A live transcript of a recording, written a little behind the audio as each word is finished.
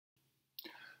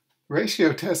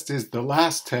Ratio test is the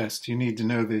last test you need to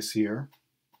know this year.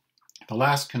 The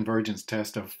last convergence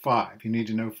test of 5. You need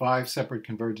to know 5 separate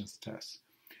convergence tests.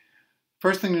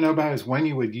 First thing to know about is when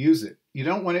you would use it. You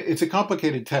don't want to, it's a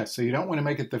complicated test, so you don't want to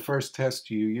make it the first test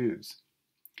you use.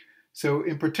 So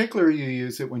in particular, you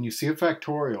use it when you see a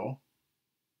factorial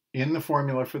in the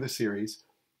formula for the series,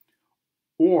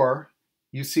 or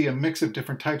you see a mix of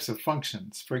different types of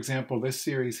functions. For example, this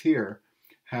series here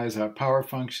has a power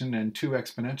function and 2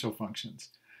 exponential functions.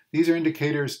 These are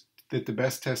indicators that the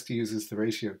best test to use is the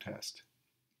ratio test.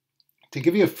 To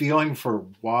give you a feeling for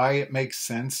why it makes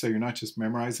sense, so you're not just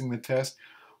memorizing the test,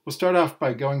 we'll start off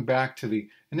by going back to the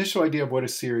initial idea of what a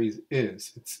series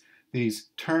is. It's these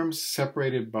terms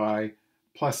separated by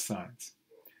plus signs.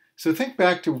 So think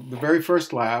back to the very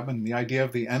first lab and the idea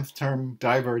of the nth term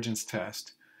divergence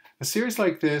test. A series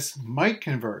like this might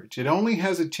converge. It only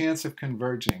has a chance of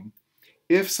converging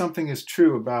if something is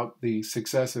true about the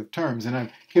successive terms. And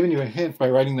I've given you a hint by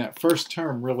writing that first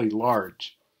term really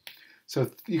large.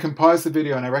 So you can pause the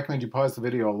video, and I recommend you pause the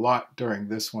video a lot during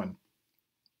this one.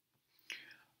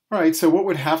 All right, so what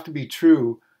would have to be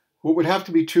true? What would have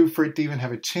to be true for it to even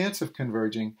have a chance of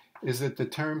converging is that the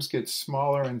terms get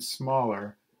smaller and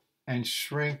smaller and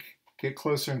shrink, get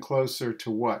closer and closer to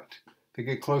what? They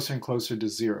get closer and closer to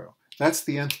 0. That's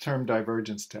the nth term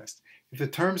divergence test. If the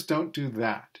terms don't do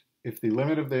that, if the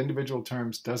limit of the individual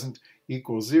terms doesn't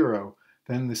equal 0,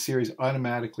 then the series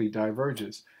automatically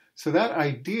diverges. So that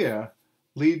idea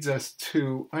leads us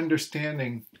to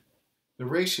understanding the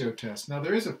ratio test. Now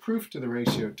there is a proof to the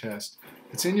ratio test.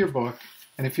 It's in your book,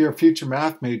 and if you're a future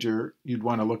math major, you'd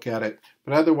want to look at it,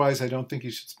 but otherwise I don't think you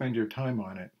should spend your time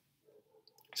on it.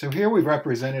 So here we've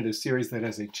represented a series that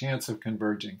has a chance of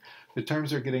converging. The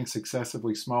terms are getting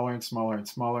successively smaller and smaller and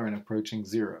smaller and approaching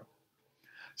 0.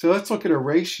 So let's look at a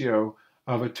ratio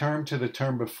of a term to the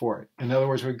term before it. In other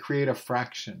words, we create a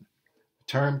fraction,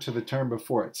 term to the term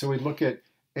before it. So we look at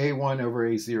a1 over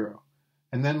a0,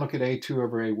 and then look at a2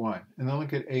 over a1, and then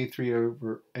look at a3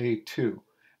 over a2. And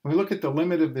we look at the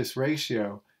limit of this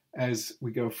ratio as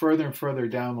we go further and further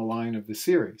down the line of the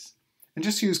series. And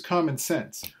just use common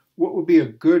sense. What would be a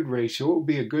good ratio? What would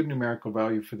be a good numerical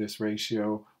value for this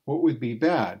ratio? What would be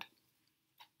bad?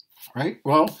 Right?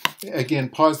 Well, again,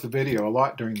 pause the video a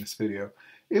lot during this video.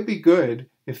 It'd be good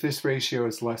if this ratio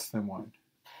is less than 1.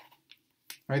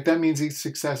 Right? That means each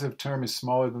successive term is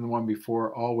smaller than the one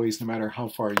before, always, no matter how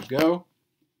far you go.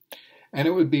 And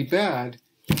it would be bad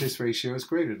if this ratio is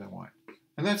greater than 1.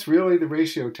 And that's really the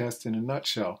ratio test in a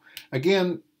nutshell.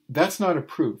 Again, that's not a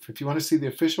proof. If you want to see the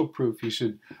official proof, you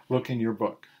should look in your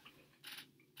book.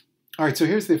 All right, so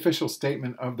here's the official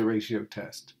statement of the ratio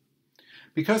test.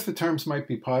 Because the terms might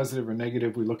be positive or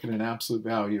negative, we look at an absolute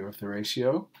value of the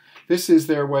ratio. This is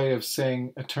their way of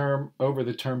saying a term over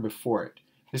the term before it.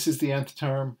 This is the nth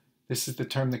term. This is the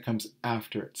term that comes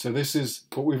after it. So this is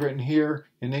what we've written here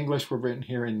in English, we've written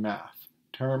here in math.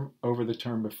 Term over the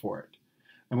term before it.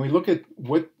 And we look at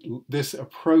what this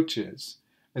approach is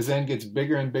as then gets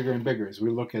bigger and bigger and bigger as we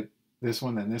look at this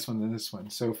one, then this one, then this one,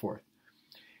 and so forth.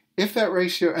 If that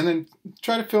ratio, and then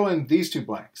try to fill in these 2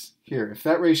 blanks here. If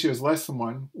that ratio is less than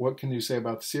 1, what can you say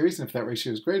about the series? And if that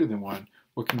ratio is greater than 1,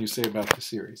 what can you say about the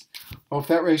series? Well, if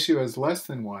that ratio is less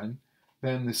than 1,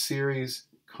 then the series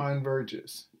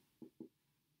converges.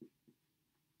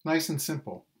 Nice and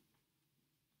simple.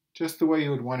 Just the way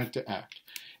you would want it to act.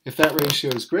 If that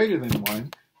ratio is greater than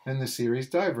 1, then the series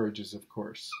diverges, of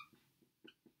course.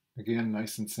 Again,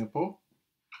 nice and simple.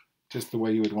 Just the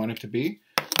way you would want it to be.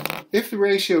 If the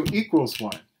ratio equals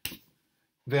 1,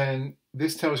 then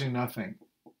this tells you nothing.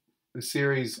 The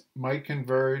series might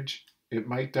converge, it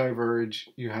might diverge,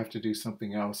 you have to do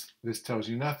something else. This tells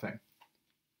you nothing.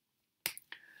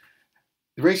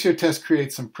 The ratio test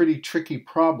creates some pretty tricky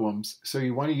problems, so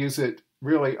you want to use it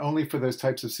really only for those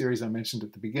types of series I mentioned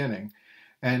at the beginning.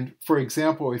 And for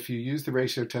example, if you use the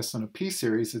ratio test on a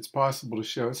p-series, it's possible to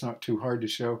show, it's not too hard to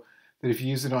show, that if you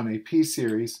use it on a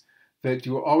p-series, that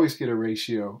you will always get a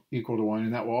ratio equal to 1,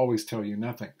 and that will always tell you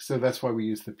nothing. So that's why we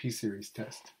use the p-series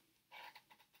test.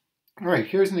 All right,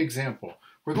 here's an example.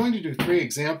 We're going to do 3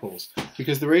 examples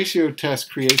because the ratio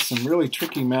test creates some really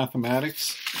tricky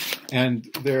mathematics, and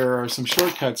there are some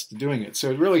shortcuts to doing it.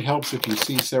 So it really helps if you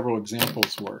see several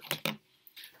examples worked.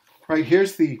 All right,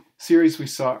 here's the series we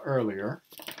saw earlier.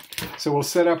 So we'll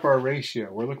set up our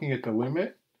ratio. We're looking at the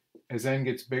limit as n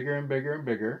gets bigger and bigger and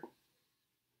bigger.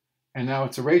 And now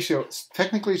it's a ratio.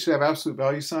 Technically, it should have absolute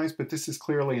value signs, but this is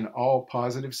clearly an all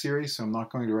positive series, so I'm not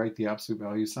going to write the absolute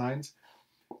value signs.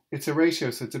 It's a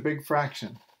ratio, so it's a big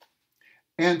fraction.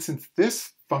 And since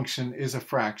this function is a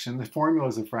fraction, the formula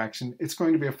is a fraction, it's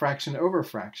going to be a fraction over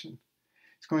fraction.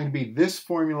 It's going to be this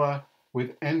formula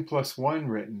with n plus 1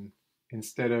 written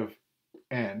instead of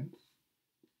n.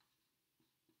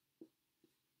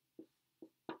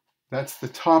 That's the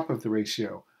top of the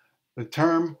ratio. The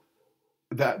term,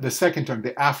 the second term,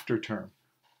 the after term,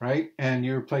 right? And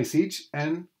you replace each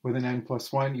n with an n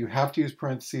plus 1. You have to use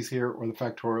parentheses here or the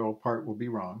factorial part will be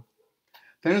wrong.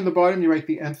 Then in the bottom, you write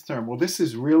the nth term. Well, this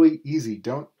is really easy.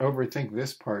 Don't overthink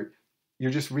this part. You're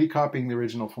just recopying the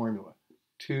original formula.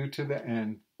 2 to the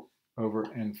n over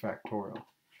n factorial.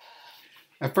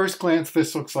 At first glance,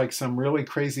 this looks like some really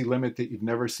crazy limit that you've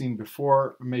never seen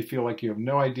before. It may feel like you have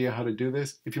no idea how to do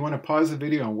this. If you want to pause the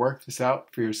video and work this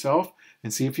out for yourself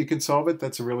and see if you can solve it,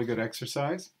 that's a really good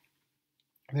exercise.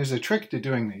 There's a trick to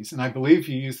doing these, and I believe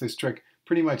you use this trick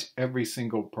pretty much every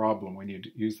single problem when you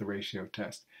use the ratio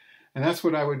test. And that's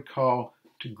what I would call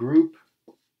to group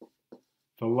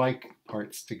the like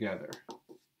parts together.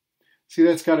 See,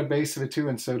 that's got a base of a 2,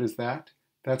 and so does that.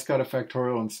 That's got a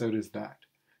factorial, and so does that.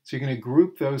 So you're going to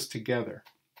group those together.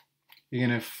 You're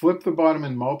going to flip the bottom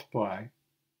and multiply,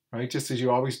 right? Just as you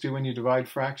always do when you divide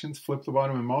fractions, flip the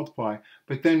bottom and multiply,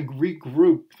 but then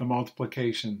regroup the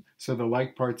multiplication so the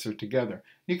like parts are together.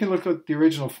 You can look at the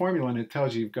original formula and it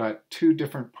tells you you've got two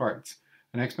different parts,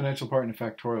 an exponential part and a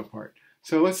factorial part.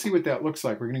 So let's see what that looks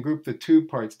like. We're going to group the two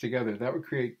parts together. That would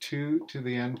create 2 to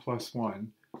the n plus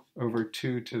 1 over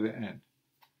 2 to the n.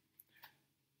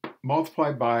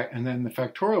 Multiply by, and then the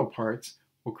factorial parts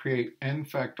will create n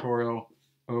factorial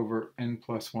over n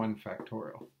plus 1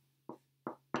 factorial.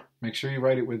 Make sure you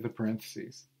write it with the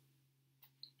parentheses.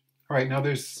 All right, now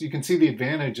you can see the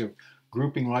advantage of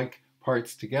grouping like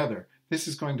parts together. This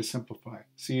is going to simplify.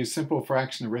 So use simple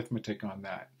fraction arithmetic on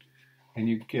that, and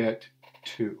you get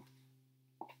 2.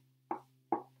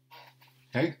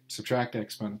 Okay, subtract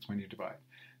exponents when you divide.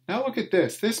 Now look at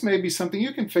this. This may be something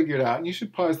you can figure it out, and you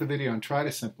should pause the video and try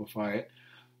to simplify it.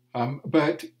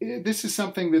 But this is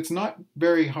something that's not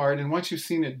very hard, and once you've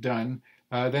seen it done,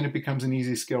 then it becomes an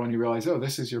easy skill, and you realize, oh,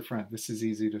 this is your friend. This is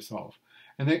easy to solve.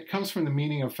 And that comes from the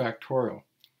meaning of factorial.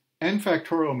 N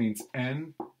factorial means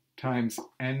n times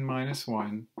n minus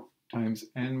 1 times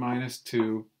n minus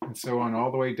 2, and so on all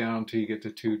the way down till you get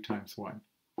to 2 times 1.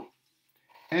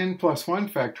 N plus 1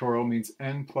 factorial means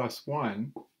n plus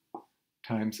 1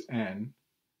 times n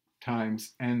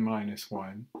minus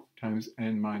 1 times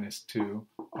n minus 2,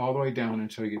 all the way down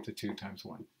until you get to 2 times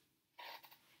 1.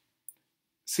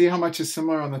 See how much is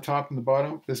similar on the top and the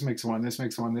bottom? This makes 1, this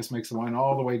makes 1, this makes 1,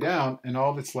 all the way down, and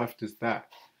all that's left is that.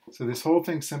 So this whole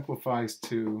thing simplifies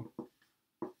to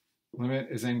limit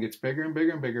as n gets bigger and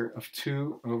bigger and bigger of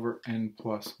 2 over n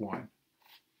plus 1.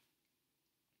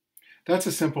 That's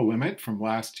a simple limit from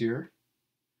last year.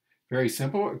 Very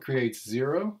simple. It creates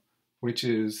 0, which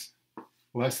is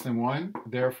less than 1.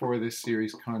 Therefore, this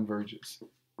series converges.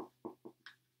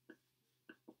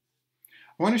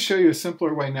 I want to show you a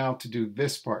simpler way now to do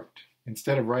this part,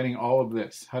 instead of writing all of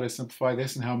this, how to simplify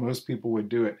this and how most people would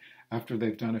do it after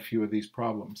they've done a few of these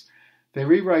problems. They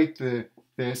rewrite the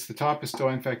top is still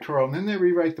n factorial, and then they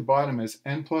rewrite the bottom as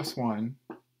n plus 1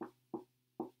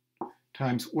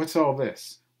 times, what's all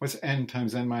this? What's n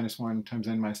times n minus 1 times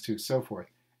n minus 2, so forth,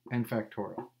 n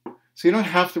factorial. So you don't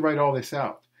have to write all this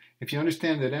out. If you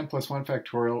understand that n plus 1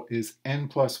 factorial is n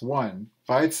plus 1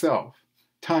 by itself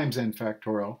times n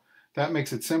factorial, that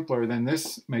makes it simpler. Then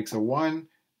this makes a 1,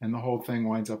 and the whole thing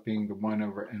winds up being the 1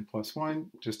 over n plus 1,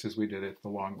 just as we did it the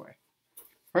long way.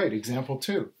 All right, example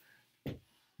 2.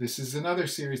 This is another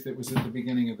series that was at the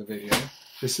beginning of the video.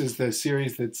 This is the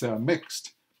series that's a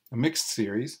mixed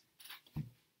series.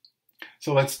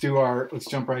 So let's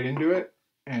jump right into it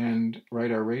and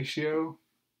write our ratio.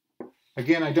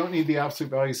 Again, I don't need the absolute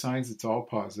value signs, it's all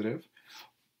positive.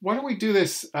 Why don't we do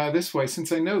this this way?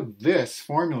 Since I know this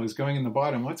formula is going in the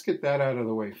bottom, let's get that out of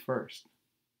the way first.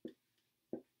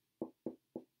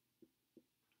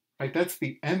 Right, that's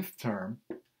the nth term.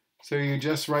 So you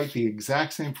just write the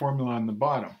exact same formula on the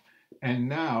bottom. And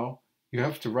now you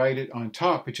have to write it on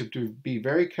top, but you have to be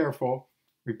very careful.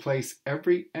 Replace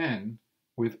every n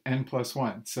with n plus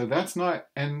 1. So that's not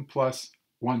n plus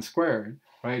 1 squared,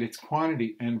 right? It's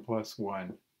quantity n plus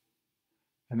 1.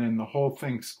 And then the whole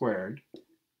thing squared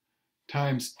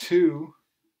times 2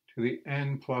 to the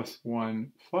n plus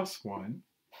 1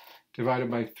 divided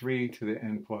by 3 to the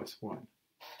n plus 1.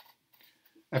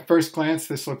 At first glance,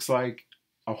 this looks like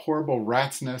a horrible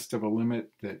rat's nest of a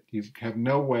limit that you have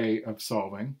no way of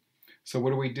solving. So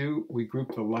what do? We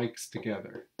group the likes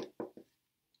together.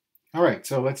 All right,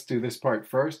 so let's do this part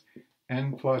first.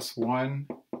 N plus 1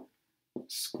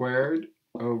 squared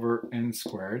over n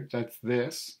squared. That's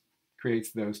this.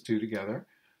 Creates those two together.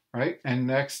 right? And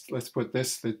next, let's put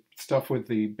this, the stuff with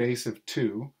the base of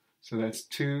 2. So that's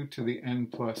 2 to the n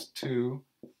plus 2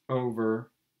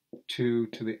 over 2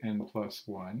 to the n plus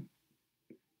 1.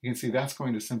 You can see that's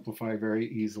going to simplify very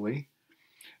easily.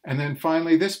 And then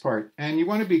finally this part, and you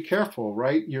want to be careful,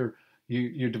 right? You're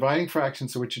dividing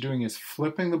fractions, so what you're doing is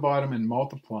flipping the bottom and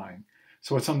multiplying.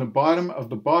 So what's on the bottom of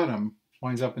the bottom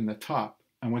winds up in the top,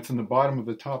 and what's in the bottom of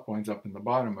the top winds up in the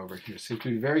bottom over here. So you have to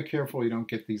be very careful you don't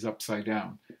get these upside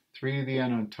down. 3 to the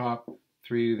n on top,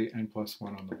 3 to the n plus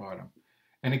 1 on the bottom.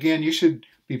 And again, you should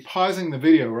be pausing the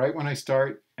video right when I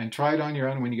start and try it on your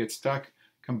own. When you get stuck,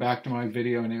 come back to my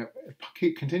video and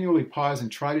continually pause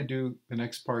and try to do the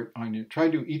next part on your, try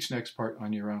to do each next part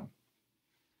on your own.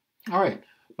 All right,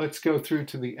 let's go through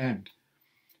to the end.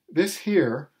 This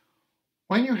here,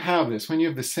 when you have this, when you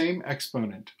have the same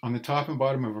exponent on the top and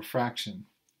bottom of a fraction,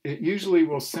 it usually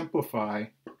will simplify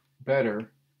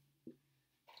better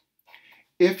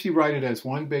if you write it as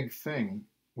one big thing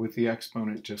with the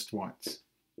exponent just once.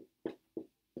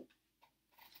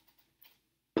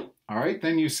 All right,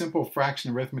 then use simple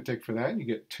fraction arithmetic for that. You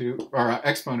get 2, or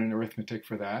exponent arithmetic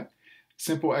for that.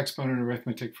 Simple exponent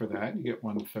arithmetic for that. You get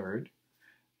 1/3.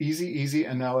 Easy, easy.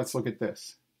 And now let's look at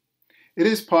this. It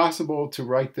is possible to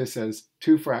write this as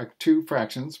two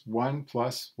fractions, 1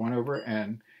 plus 1 over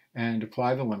n, and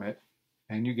apply the limit,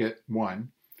 and you get 1.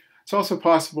 It's also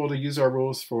possible to use our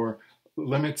rules for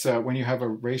limits when you have a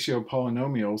ratio of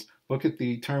polynomials. Look at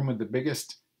the term with the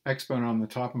biggest exponent on the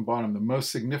top and bottom, the most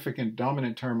significant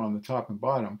dominant term on the top and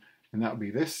bottom, and that would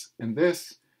be this and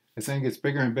this. As n gets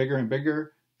bigger and bigger and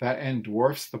bigger, that n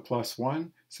dwarfs the plus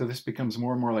 1, so this becomes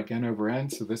more and more like n over n,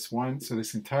 so this 1, so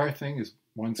this entire thing is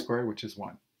 1 squared, which is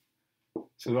 1.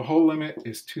 So the whole limit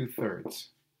is 2/3,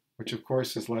 which of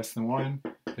course is less than 1,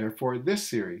 therefore this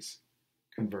series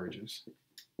converges.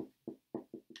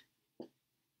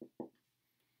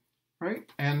 Right,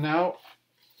 and now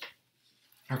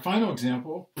our final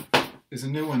example is a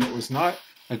new one that was not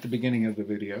at the beginning of the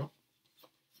video.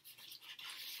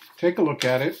 Take a look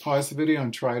at it, pause the video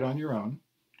and try it on your own.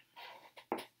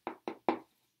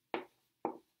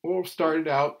 We'll start it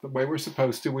out the way we're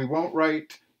supposed to. We won't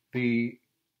write the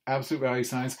absolute value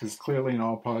signs because it's clearly an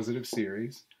all positive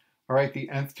series. I'll write the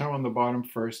nth term on the bottom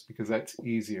first because that's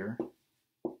easier.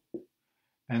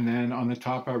 And then on the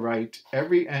top I write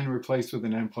every n replaced with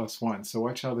an n plus 1. So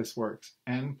watch how this works.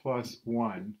 N plus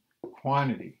 1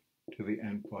 quantity to the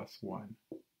n plus 1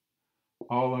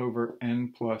 all over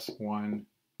n plus 1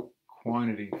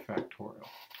 quantity factorial.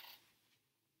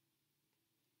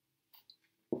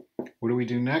 What do we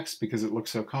do next? Because it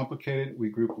looks so complicated, we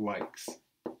group likes.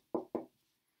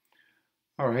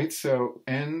 All right, so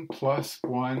n plus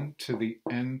 1 to the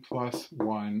n plus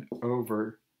 1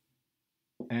 over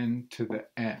n to the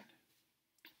n.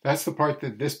 That's the part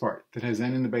this part that has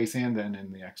n in the base and n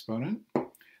in the exponent.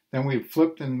 Then we've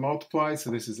flipped and multiplied,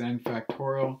 so this is n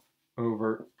factorial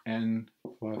over n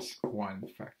plus 1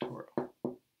 factorial.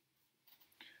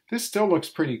 This still looks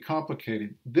pretty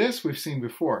complicated. This we've seen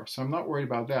before, so I'm not worried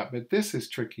about that, but this is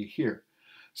tricky here.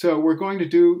 So we're going to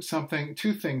do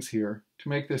two things here to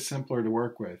make this simpler to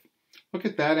work with. Look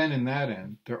at that n and that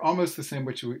n. They're almost the same,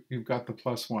 but you've got the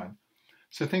plus 1.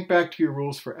 So think back to your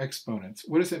rules for exponents.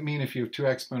 What does it mean if you have two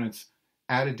exponents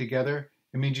added together?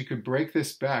 It means you could break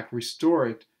this back, restore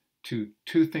it to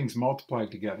two things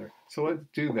multiplied together. So let's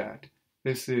do that.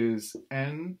 This is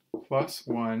n plus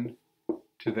 1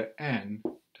 to the n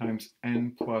times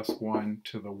n plus 1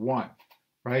 to the 1.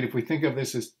 Right? If we think of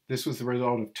this as this was the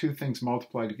result of two things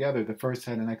multiplied together, the first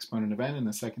had an exponent of n and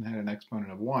the second had an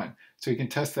exponent of 1. So you can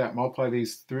test that, multiply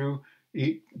these through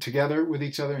together with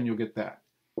each other, and you'll get that.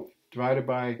 Divided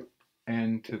by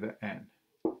n to the n.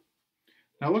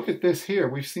 Now look at this here.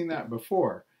 We've seen that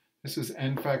before. This is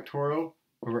n factorial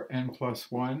over n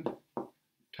plus 1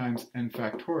 times n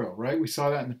factorial, right? We saw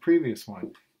that in the previous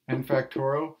one. N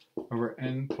factorial over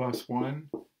n plus 1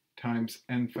 times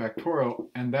n factorial,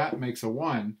 and that makes a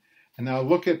 1. And now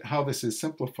look at how this is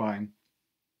simplifying.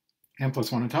 N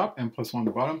plus 1 on top, n plus 1 on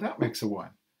the bottom, that makes a 1.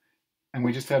 And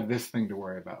we just have this thing to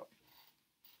worry about.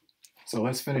 So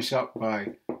let's finish up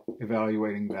by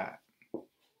evaluating that.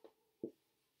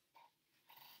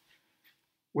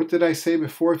 What did I say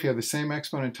before? If you have the same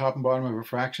exponent top and bottom of a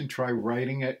fraction, try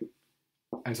writing it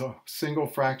as a single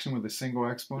fraction with a single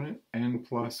exponent, n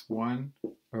plus 1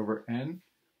 over n.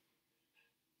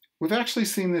 We've actually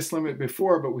seen this limit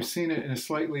before, but we've seen it in a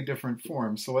slightly different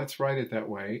form. So let's write it that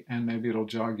way, and maybe it'll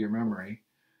jog your memory.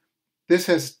 This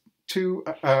has two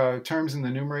terms in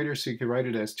the numerator, so you could write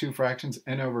it as two fractions,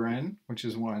 n over n, which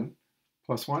is 1,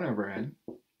 plus 1 over n,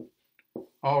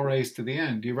 all raised to the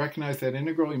n. Do you recognize that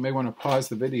integral? You may want to pause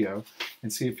the video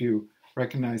and see if you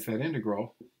recognize that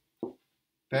integral.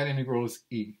 That integral is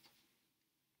e.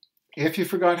 If you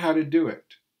forgot how to do it,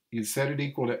 you'd set it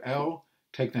equal to L,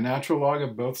 take the natural log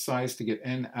of both sides to get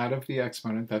n out of the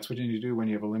exponent. That's what you need to do when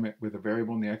you have a limit with a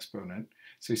variable in the exponent.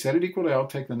 So you set it equal to L,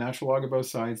 take the natural log of both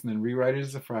sides, and then rewrite it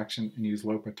as a fraction and use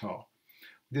L'Hopital.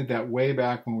 We did that way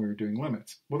back when we were doing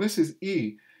limits. Well, this is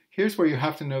e. Here's where you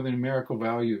have to know the numerical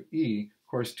value of e.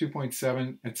 Of course,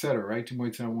 2.7, etc., right?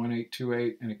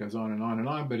 2.71828, and it goes on and on and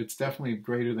on, but it's definitely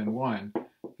greater than 1.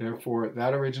 Therefore,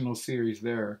 that original series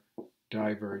there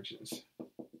diverges.